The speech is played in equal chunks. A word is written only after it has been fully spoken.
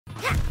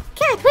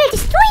god, we're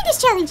destroying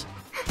this challenge!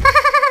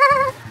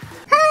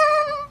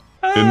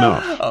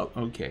 Enough. Oh,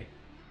 okay.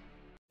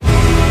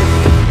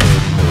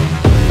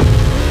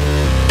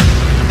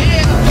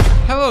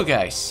 Hello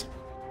guys.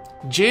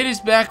 Jade is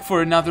back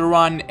for another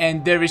run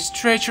and there is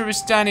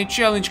Treacherous Tiny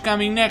Challenge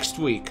coming next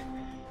week.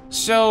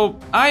 So,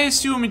 I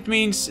assume it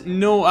means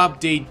no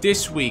update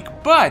this week,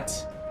 but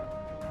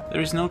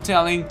there is no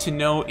telling to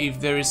know if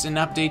there is an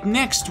update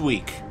next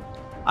week.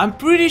 I'm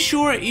pretty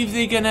sure if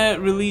they're gonna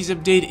release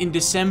update in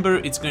December,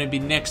 it's gonna be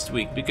next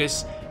week,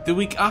 because the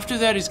week after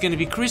that is gonna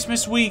be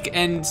Christmas week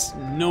and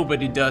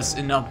nobody does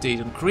an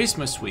update on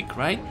Christmas week,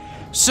 right?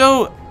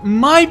 So,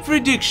 my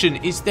prediction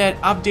is that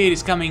update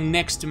is coming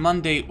next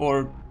Monday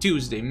or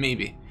Tuesday,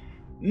 maybe.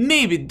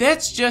 Maybe,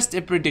 that's just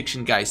a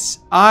prediction, guys.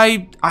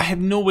 I have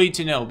no way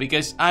to know,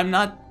 because I'm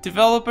not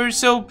developer,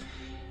 so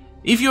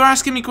if you're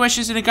asking me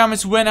questions in the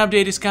comments when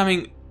update is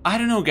coming, I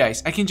don't know,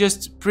 guys. I can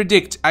just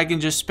predict, I can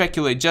just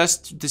speculate,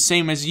 just the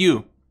same as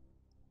you.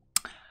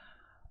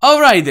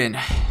 Alright then,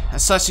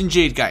 Assassin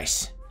Jade,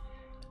 guys.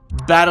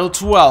 Battle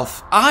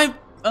 12. I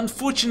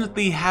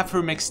unfortunately have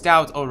her maxed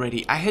out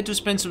already. I had to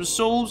spend some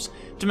souls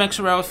to max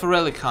her out for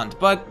Relic Hunt,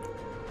 but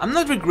I'm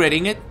not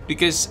regretting it,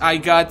 because I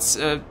got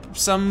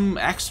some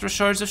extra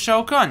shards of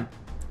Shao Kahn.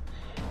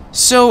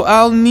 So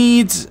I'll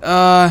need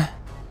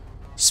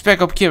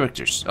spec up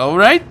characters,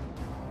 alright?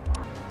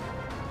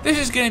 This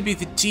is gonna be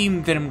the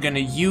team that I'm gonna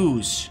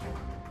use.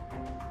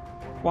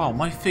 Wow,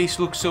 my face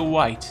looks so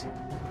white.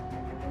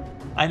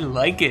 I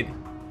like it.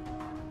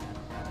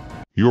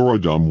 You're a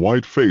dumb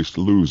white-faced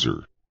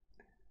loser.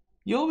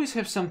 You always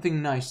have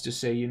something nice to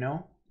say, you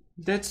know?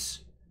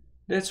 That's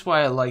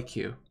why I like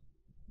you.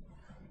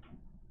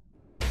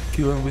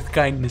 Kill him with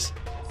kindness.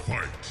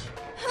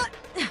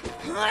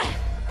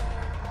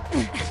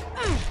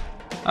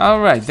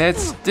 Alright,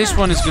 this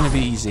one is gonna be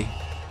easy.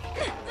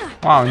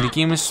 Wow, and the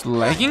game is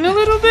lagging a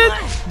little bit?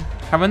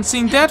 Haven't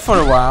seen that for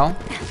a while.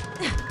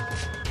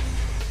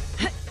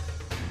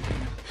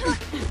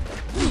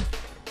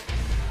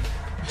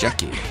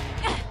 Jackie.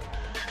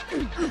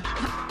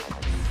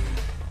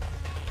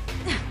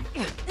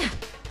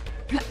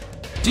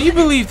 Do you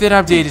believe that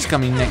update is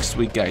coming next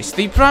week, guys?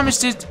 They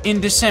promised it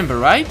in December,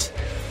 right?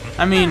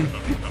 I mean,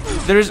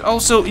 there is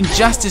also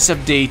Injustice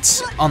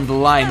updates on the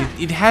line.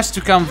 It has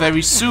to come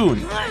very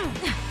soon.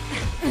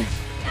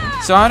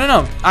 So I don't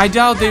know. I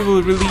doubt they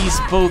will release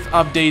both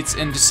updates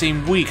in the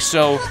same week.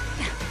 So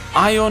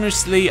I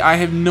honestly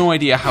have no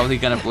idea how they're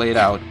gonna play it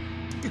out.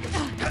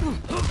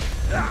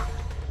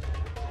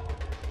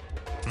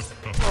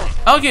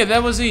 Okay,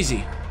 that was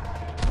easy.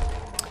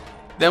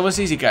 That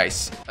was easy,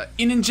 guys.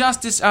 In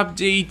Injustice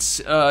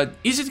updates,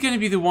 is it gonna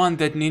be the one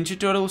that Ninja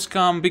Turtles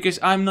come? Because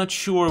I'm not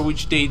sure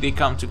which day they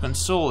come to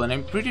console, and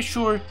I'm pretty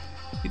sure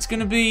it's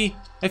gonna be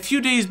a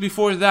few days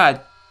before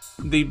that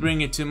they bring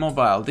it to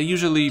mobile. They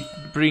usually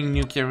bring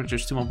new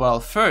characters to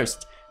mobile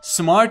first.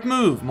 Smart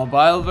move.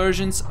 Mobile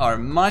versions are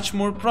much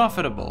more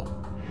profitable.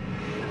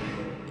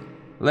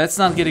 Let's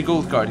not get a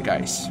gold card,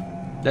 guys.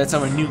 That's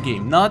our new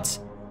game. Not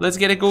let's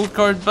get a gold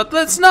card, but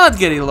let's not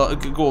get a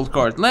gold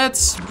card.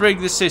 Let's break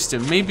the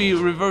system. Maybe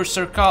reverse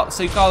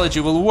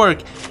psychology will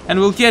work and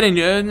we'll get in.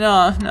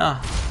 No.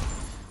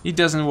 It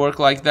doesn't work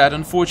like that,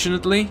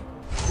 unfortunately.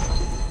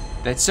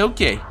 That's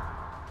okay.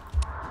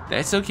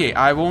 That's okay,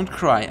 I won't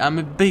cry. I'm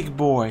a big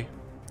boy.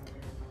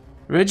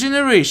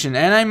 Regeneration,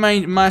 and I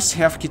must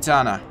have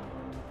Kitana.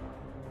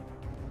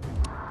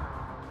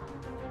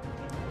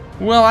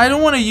 Well, I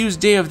don't want to use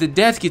Day of the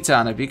Dead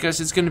Kitana because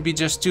it's gonna be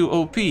just too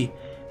OP.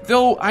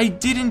 Though I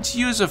didn't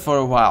use her for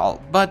a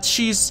while, but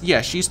she's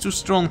too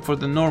strong for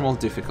the normal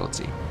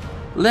difficulty.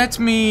 Let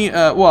me,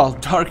 well,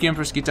 Dark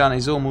Empress Kitana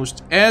is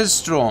almost as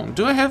strong.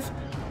 Do I have...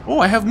 Oh,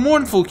 I have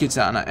Mournful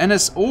Kitana, and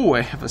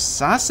I have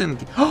Assassin.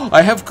 Oh,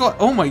 I have.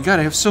 Oh my god,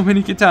 I have so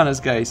many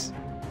Kitanas, guys.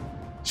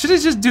 Should I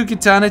just do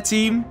Kitana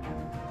team?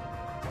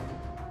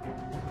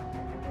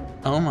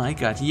 Oh my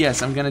god,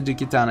 yes, I'm gonna do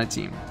Kitana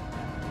team.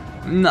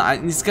 No,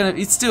 it's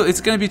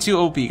gonna be too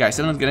OP, guys.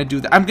 I'm not gonna do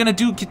that. I'm gonna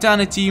do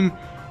Kitana team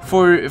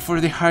for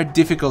the hard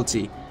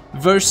difficulty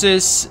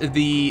versus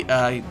the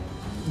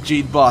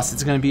Jade boss.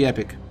 It's gonna be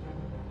epic.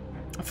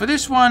 For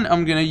this one,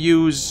 I'm gonna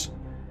use.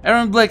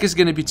 Aaron Black is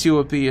gonna be too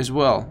OP as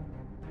well.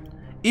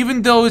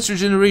 Even though it's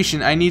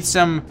regeneration, I need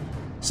some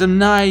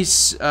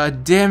nice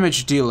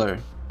damage dealer.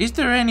 Is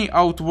there any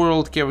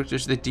Outworld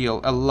characters that deal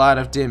a lot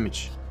of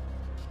damage?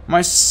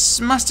 My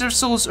Master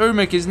Soul's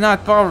Ermac is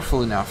not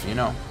powerful enough, you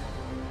know.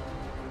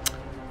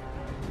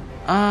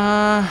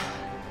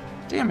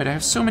 Damn it, I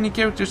have so many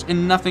characters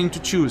and nothing to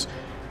choose.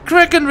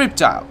 Kraken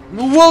Reptile,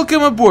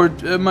 welcome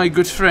aboard, my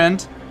good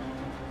friend.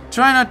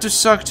 Try not to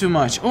suck too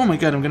much. Oh my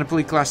god, I'm gonna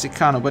play Classic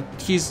Kano, but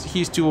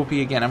he's too OP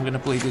again. I'm gonna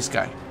play this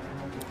guy.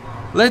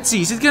 Let's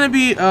see, is it gonna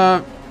be,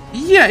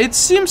 yeah, it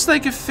seems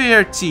like a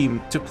fair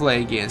team to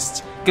play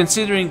against,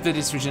 considering that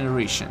it's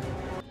regeneration.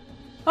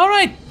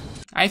 Alright,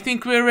 I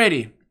think we're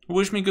ready.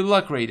 Wish me good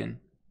luck, Raiden.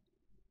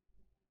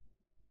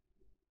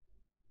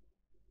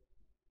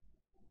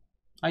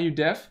 Are you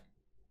deaf?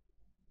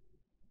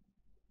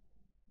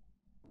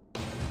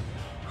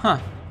 Huh.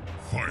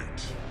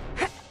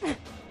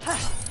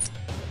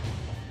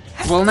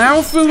 Well, now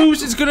if we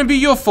lose, it's gonna be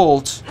your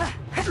fault.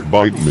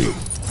 Bite me.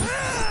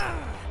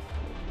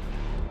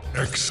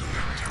 Excellent.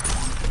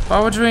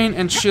 Power drain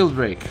and shield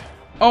break.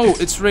 Oh,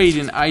 it's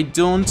Raiden. I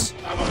don't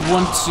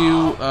want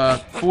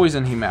to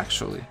poison him,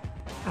 actually.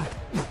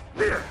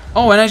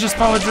 Oh, and I just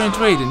power drained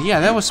Raiden. Yeah,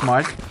 that was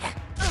smart.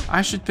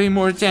 I should pay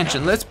more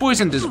attention. Let's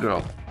poison this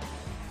girl.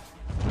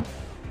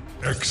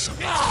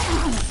 Excellent.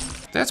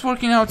 That's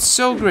working out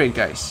so great,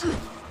 guys.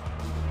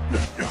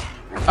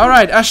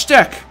 Alright,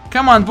 Ashtek.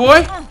 Come on,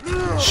 boy.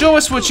 Show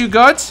us what you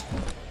got.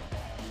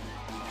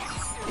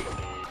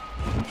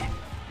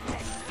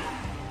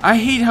 I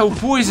hate how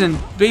poison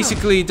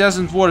basically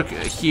doesn't work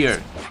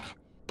here.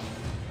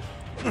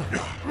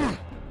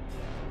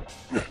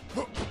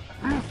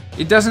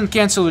 It doesn't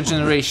cancel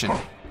regeneration.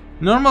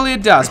 Normally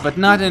it does, but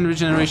not in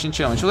regeneration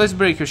challenge. So let's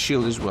break her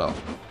shield as well.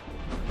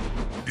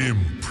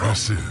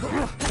 Impressive.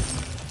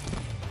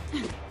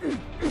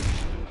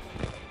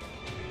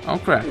 Oh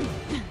crap.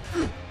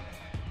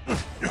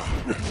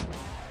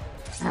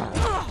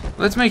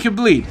 Let's make her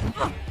bleed.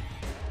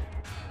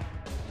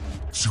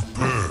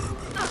 Superb.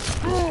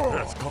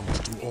 Death comes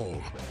to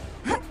all.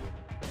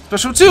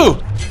 Special 2!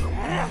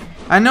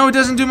 I know it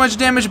doesn't do much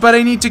damage, but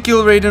I need to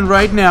kill Raiden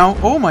right now.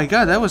 Oh my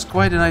god, that was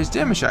quite a nice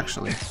damage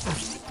actually.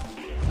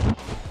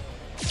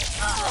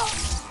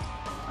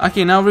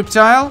 Okay, now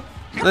Reptile.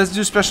 Let's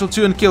do Special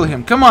 2 and kill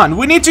him. Come on,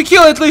 we need to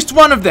kill at least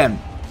one of them.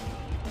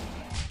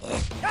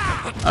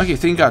 Okay,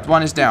 thank god,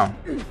 one is down.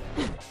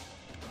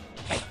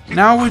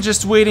 Now we're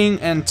just waiting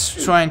and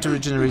trying to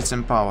regenerate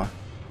some power.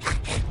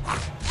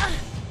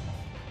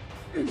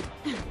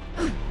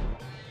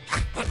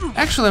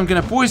 Actually, I'm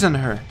gonna poison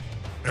her.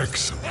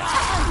 Excellent.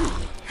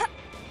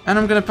 And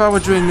I'm gonna power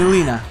drain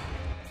Melina.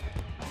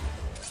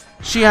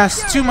 She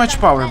has too much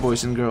power,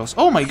 boys and girls.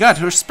 Oh my god,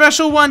 her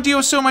special 1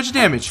 deals so much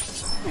damage.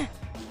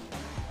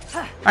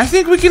 I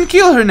think we can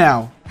kill her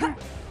now.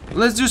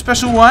 Let's do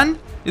special 1.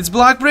 It's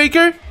Block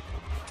Breaker.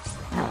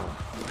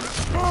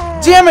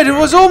 Damn it, it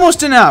was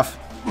almost enough.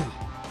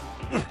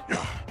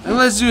 And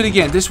let's do it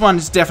again. This one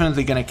is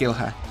definitely gonna kill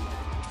her.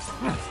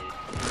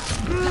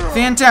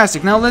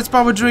 Fantastic. Now let's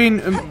power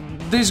drain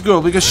this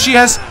girl because she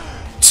has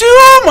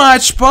too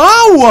much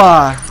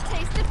power.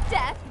 Taste of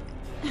death.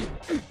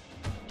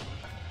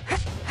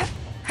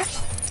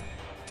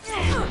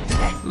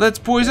 Let's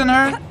poison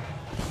her.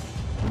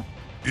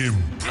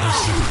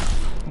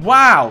 Impressive.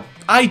 Wow,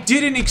 I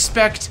didn't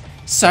expect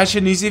such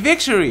an easy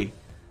victory.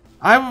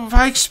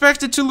 I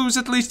expected to lose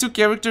at least 2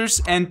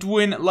 characters and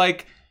win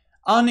like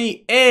on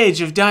the edge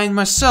of dying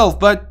myself,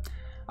 but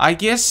I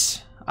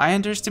guess I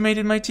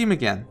underestimated my team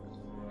again.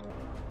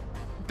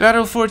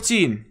 Battle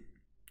 14.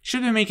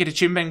 Should we make it a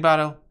Chimbang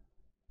battle?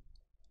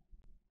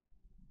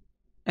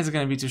 It's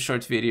gonna be too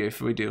short video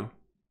if we do.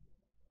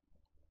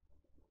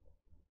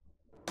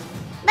 But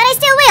I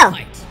still will!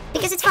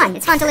 Because it's fun.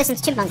 It's fun to listen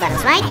to chipmunk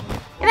battles, right?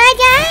 Right,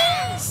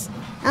 guys?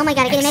 Oh my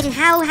god, I can imagine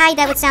how high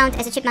that would sound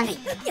as a chipmunk.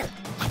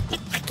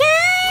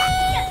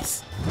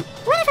 Guys!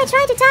 What if I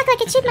try to talk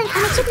like a chipmunk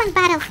on a chipmunk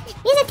battle?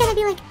 Is it gonna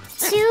be like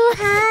too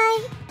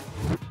high?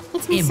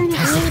 It's my Sonya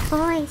Blade's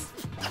voice.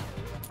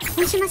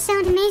 And she must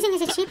sound amazing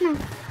as a chipmunk.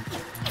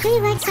 Do you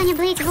like Sonya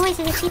Blade's voice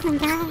as a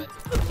chipmunk, guys?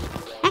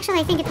 Actually,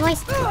 I think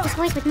this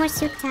voice would more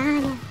suit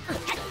Tanya.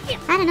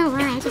 I don't know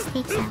why, I just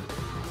think so.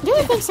 Do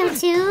you think so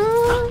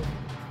too?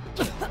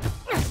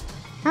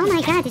 Oh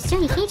my god, this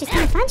Johnny Cage is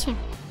gonna punch him.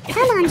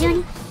 Come on,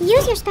 Johnny.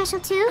 Use your special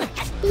too.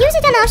 Use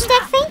it on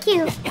Ashtek, thank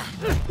you.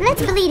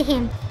 Let's bleed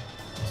him.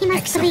 He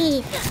must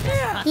bleed.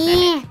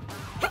 Yeah.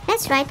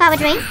 That's right, power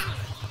drain.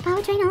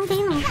 Power drain all day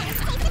long.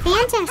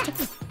 Fantastic.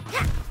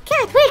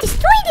 God, we're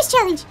destroying this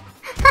challenge.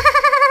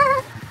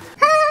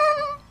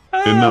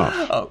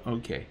 Enough. Oh,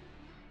 okay.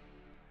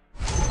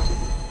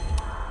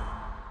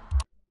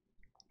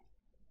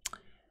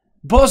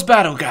 Boss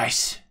battle,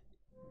 guys.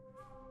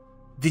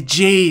 The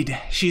Jade.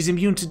 She's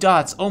immune to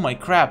dots. Oh my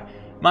crap.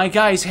 My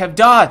guys have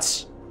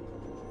dots.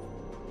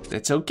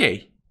 That's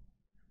okay.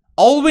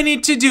 All we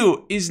need to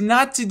do is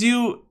not to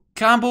do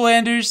combo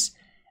enders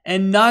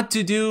and not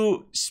to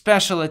do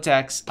special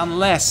attacks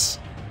unless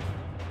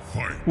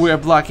we are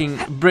breaking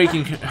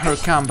her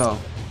combo.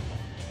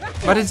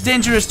 But it's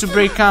dangerous to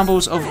break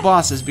combos of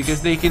bosses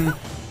because they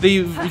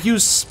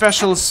use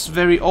specials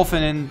very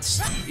often,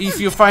 and if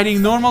you're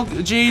fighting normal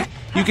Jade,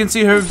 you can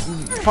see her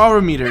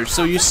power meter,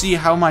 so you see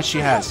how much she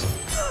has.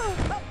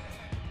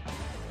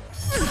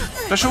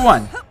 Special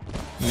 1.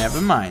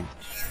 Never mind.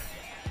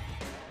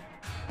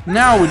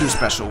 Now we do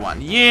special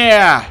 1.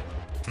 Yeah!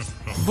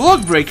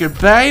 Block breaker,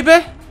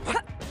 baby!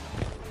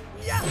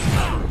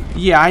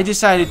 Yeah, I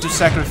decided to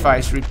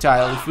sacrifice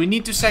Reptile. If we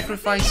need to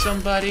sacrifice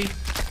somebody,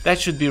 that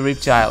should be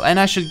Reptile. And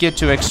I should get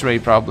to X-Ray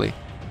probably.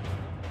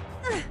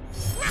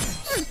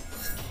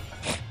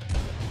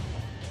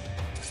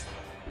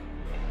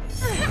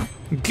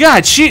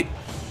 God, see,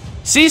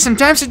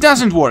 sometimes it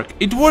doesn't work.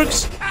 It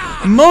works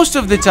most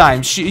of the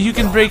time. You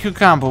can break her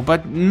combo,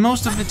 but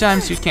most of the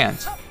times you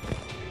can't.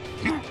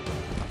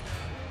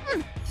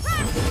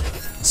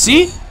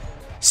 See?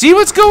 See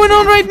what's going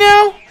on right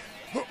now?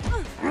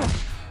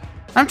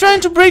 I'm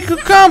trying to break her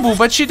combo,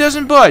 but she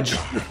doesn't budge.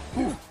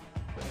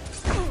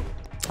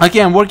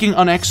 Okay, I'm working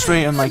on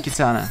X-ray on my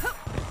katana.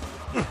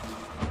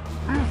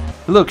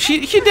 Look,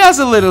 he does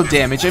a little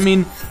damage. I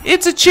mean,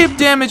 it's a chip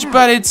damage,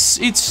 but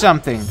it's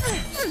something.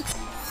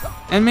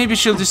 And maybe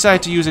she'll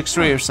decide to use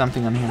X-ray or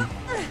something on him.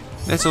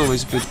 That's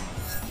always good.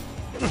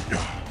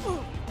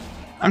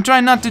 I'm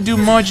trying not to do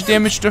much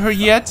damage to her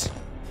yet,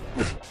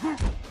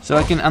 so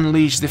I can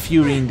unleash the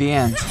fury in the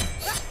end.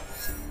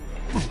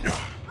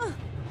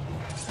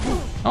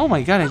 Oh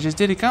my god, I just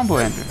did a combo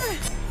ender.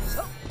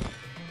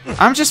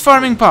 I'm just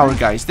farming power,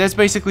 guys. That's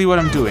basically what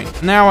I'm doing.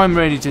 Now I'm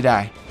ready to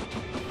die.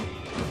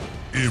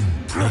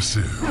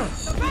 Impressive.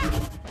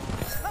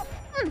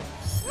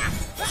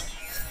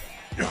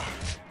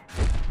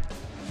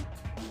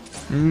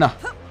 No.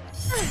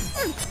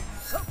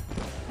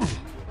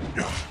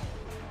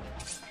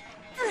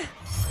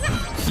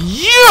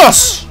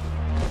 Yes!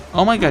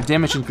 Oh my god,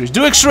 damage increase.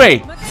 Do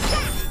X-ray!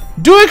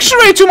 Do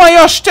X-ray to my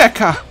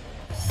Ashteka!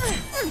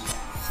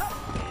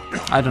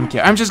 I don't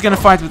care. I'm just gonna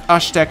fight with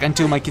Ashtek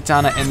until my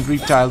katana and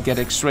reptile get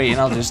X-ray and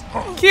I'll just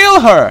kill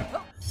her!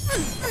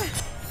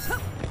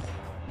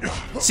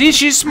 See,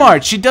 she's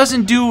smart. She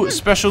doesn't do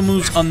special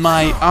moves on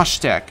my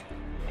Ashtek.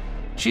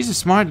 She's a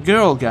smart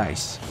girl,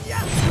 guys.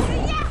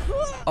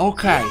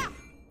 Okay.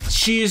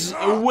 She is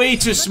way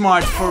too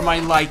smart for my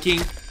liking.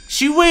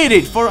 She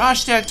waited for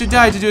Ashtek to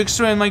die to do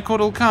X-ray on my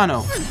Kotal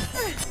Kano.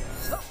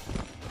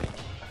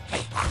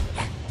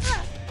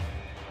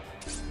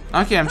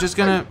 Okay, I'm just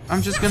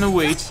gonna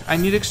wait. I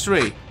need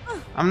X-ray.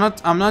 I'm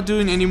not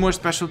doing any more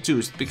special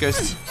twos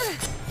because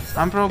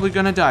I'm probably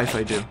gonna die if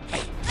I do.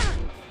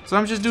 So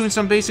I'm just doing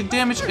some basic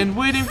damage and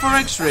waiting for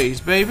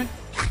X-rays, baby.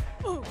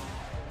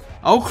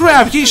 Oh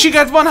crap! She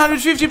got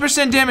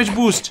 150% damage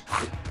boost.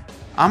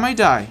 I might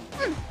die.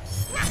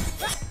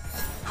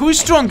 Who is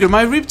stronger,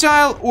 my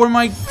reptile or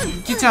my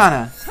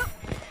katana?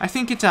 I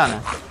think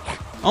katana.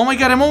 Oh my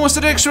god, I'm almost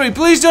at X-ray.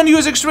 Please don't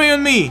use X-ray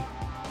on me.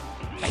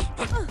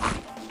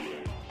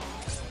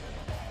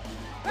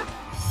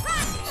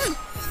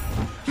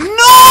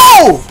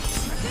 No!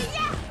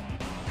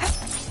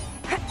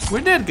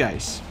 We're dead,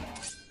 guys.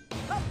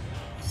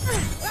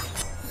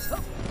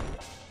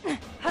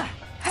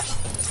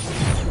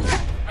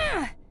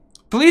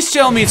 Please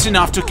tell me it's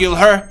enough to kill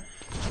her.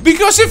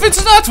 Because if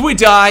it's not, we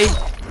die.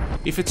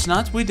 If it's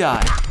not, we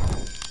die.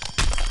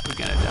 We're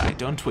gonna die,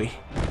 don't we?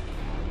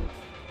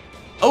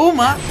 Oh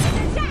my...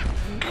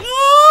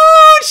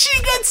 Ooh,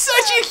 she got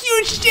such a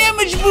huge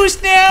damage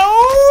boost now.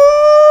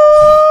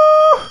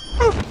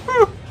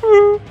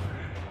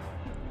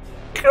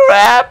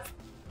 Crap.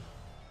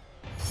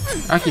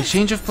 Okay,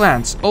 change of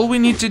plans. All we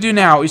need to do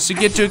now is to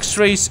get to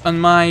X-rays on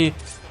my...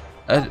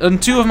 on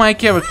two of my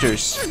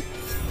characters.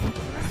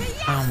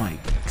 Oh my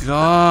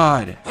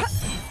god.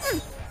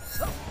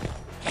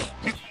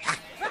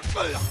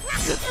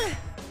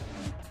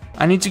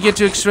 I need to get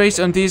to X-rays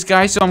on these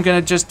guys, so I'm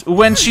gonna just...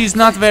 When she's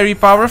not very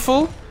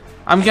powerful,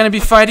 I'm gonna be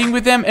fighting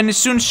with them, and as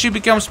soon as she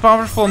becomes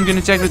powerful, I'm gonna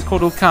attack with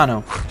Kotal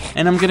Kano.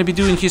 And I'm gonna be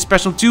doing his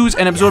special twos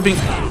and absorbing...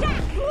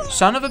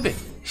 Son of a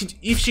bitch.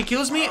 If she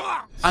kills me,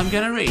 I'm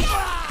gonna rage.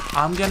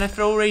 I'm gonna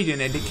throw Raiden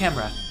at the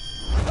camera.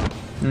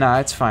 Nah,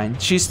 it's fine.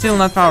 She's still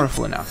not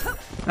powerful enough.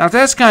 Now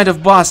that's kind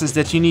of bosses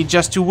that you need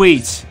just to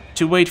wait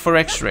for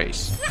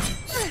X-rays.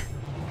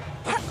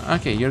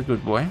 Okay, you're a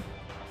good boy.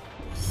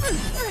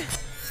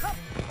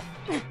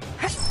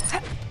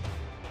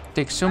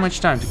 Takes so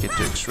much time to get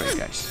to X-ray,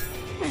 guys.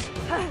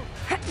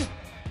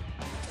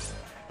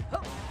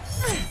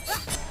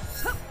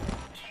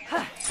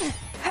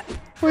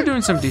 We're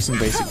doing some decent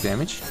basic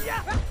damage.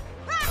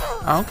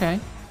 Okay.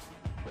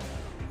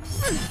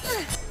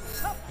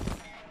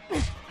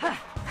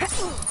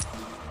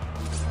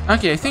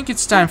 Okay, I think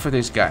it's time for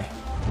this guy.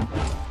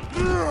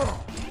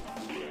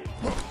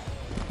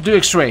 Do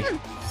X-ray.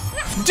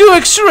 Do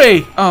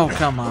X-ray! Oh,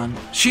 come on.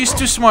 She's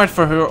too smart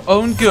for her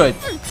own good.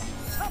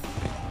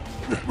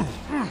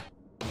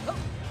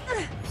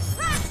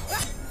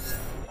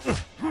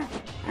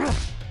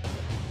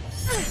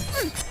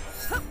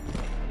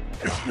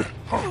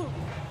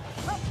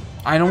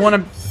 I don't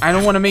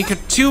want to make her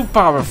too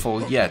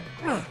powerful yet.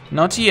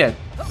 Not yet.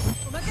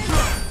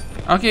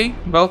 Okay,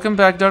 welcome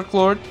back, Dark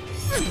Lord.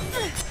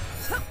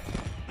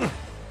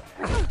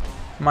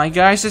 My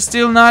guys are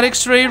still not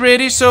X-ray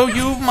ready, so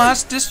you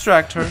must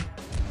distract her.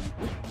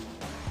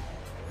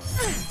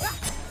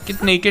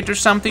 Get naked or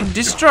something.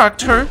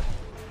 Distract her.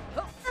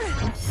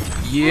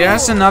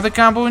 Yes, another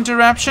combo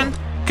interruption.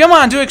 Come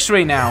on, do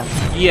X-ray now.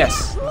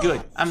 Yes,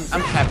 good. I'm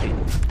happy.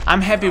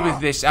 I'm happy with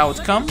this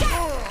outcome.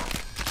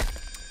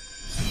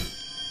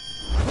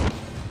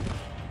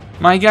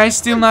 My guy's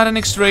still not an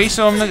X-ray,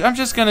 so I'm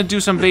just gonna do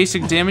some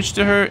basic damage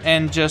to her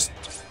and just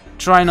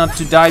try not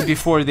to die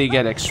before they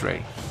get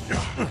X-ray.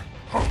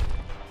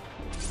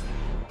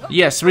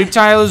 Yes,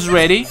 Reptile is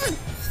ready,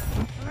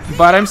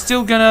 but I'm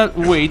still gonna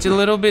wait a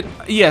little bit.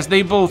 Yes,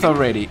 they both are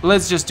ready.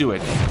 Let's just do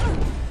it.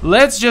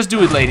 Let's just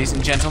do it, ladies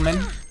and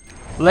gentlemen.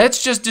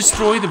 Let's just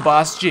destroy the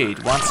Boss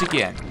Jade once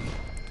again.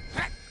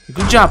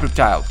 Good job,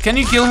 Reptile. Can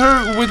you kill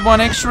her with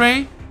one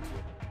X-ray?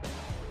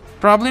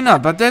 Probably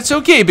not, but that's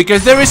okay,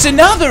 because there is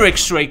another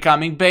X-ray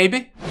coming,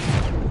 baby.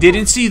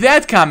 Didn't see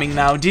that coming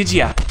now, did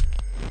ya?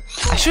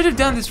 I should have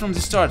done this from the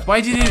start.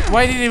 Why did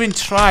it even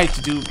try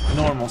to do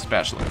normal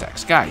special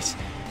attacks? Guys,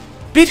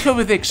 beat her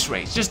with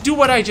X-rays. Just do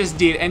what I just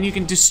did and you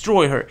can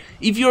destroy her.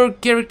 If your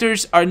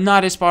characters are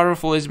not as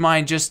powerful as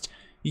mine, just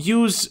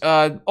use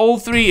all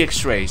 3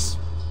 X-rays.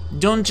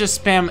 Don't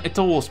just spam at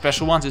all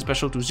special 1s and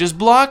special 2s. Just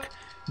block,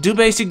 do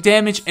basic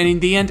damage, and in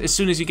the end, as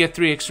soon as you get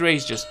 3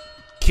 X-rays, just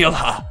kill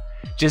her.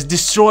 Just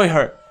destroy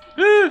her.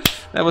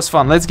 That was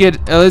fun. Let's get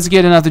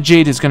another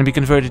Jade that's gonna be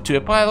converted to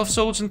a pile of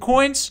souls and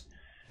coins.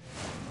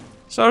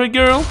 Sorry,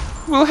 girl.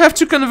 We'll have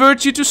to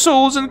convert you to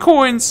souls and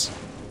coins.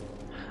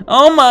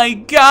 Oh my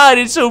god,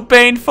 it's so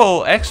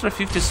painful. Extra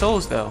 50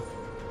 souls, though.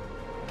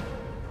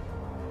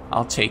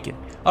 I'll take it.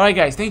 Alright,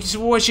 guys. Thank you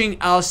for watching.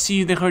 I'll see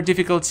you in the hard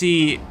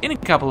difficulty in a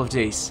couple of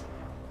days.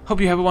 Hope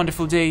you have a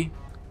wonderful day.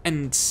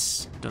 And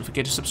don't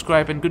forget to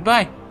subscribe and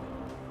goodbye.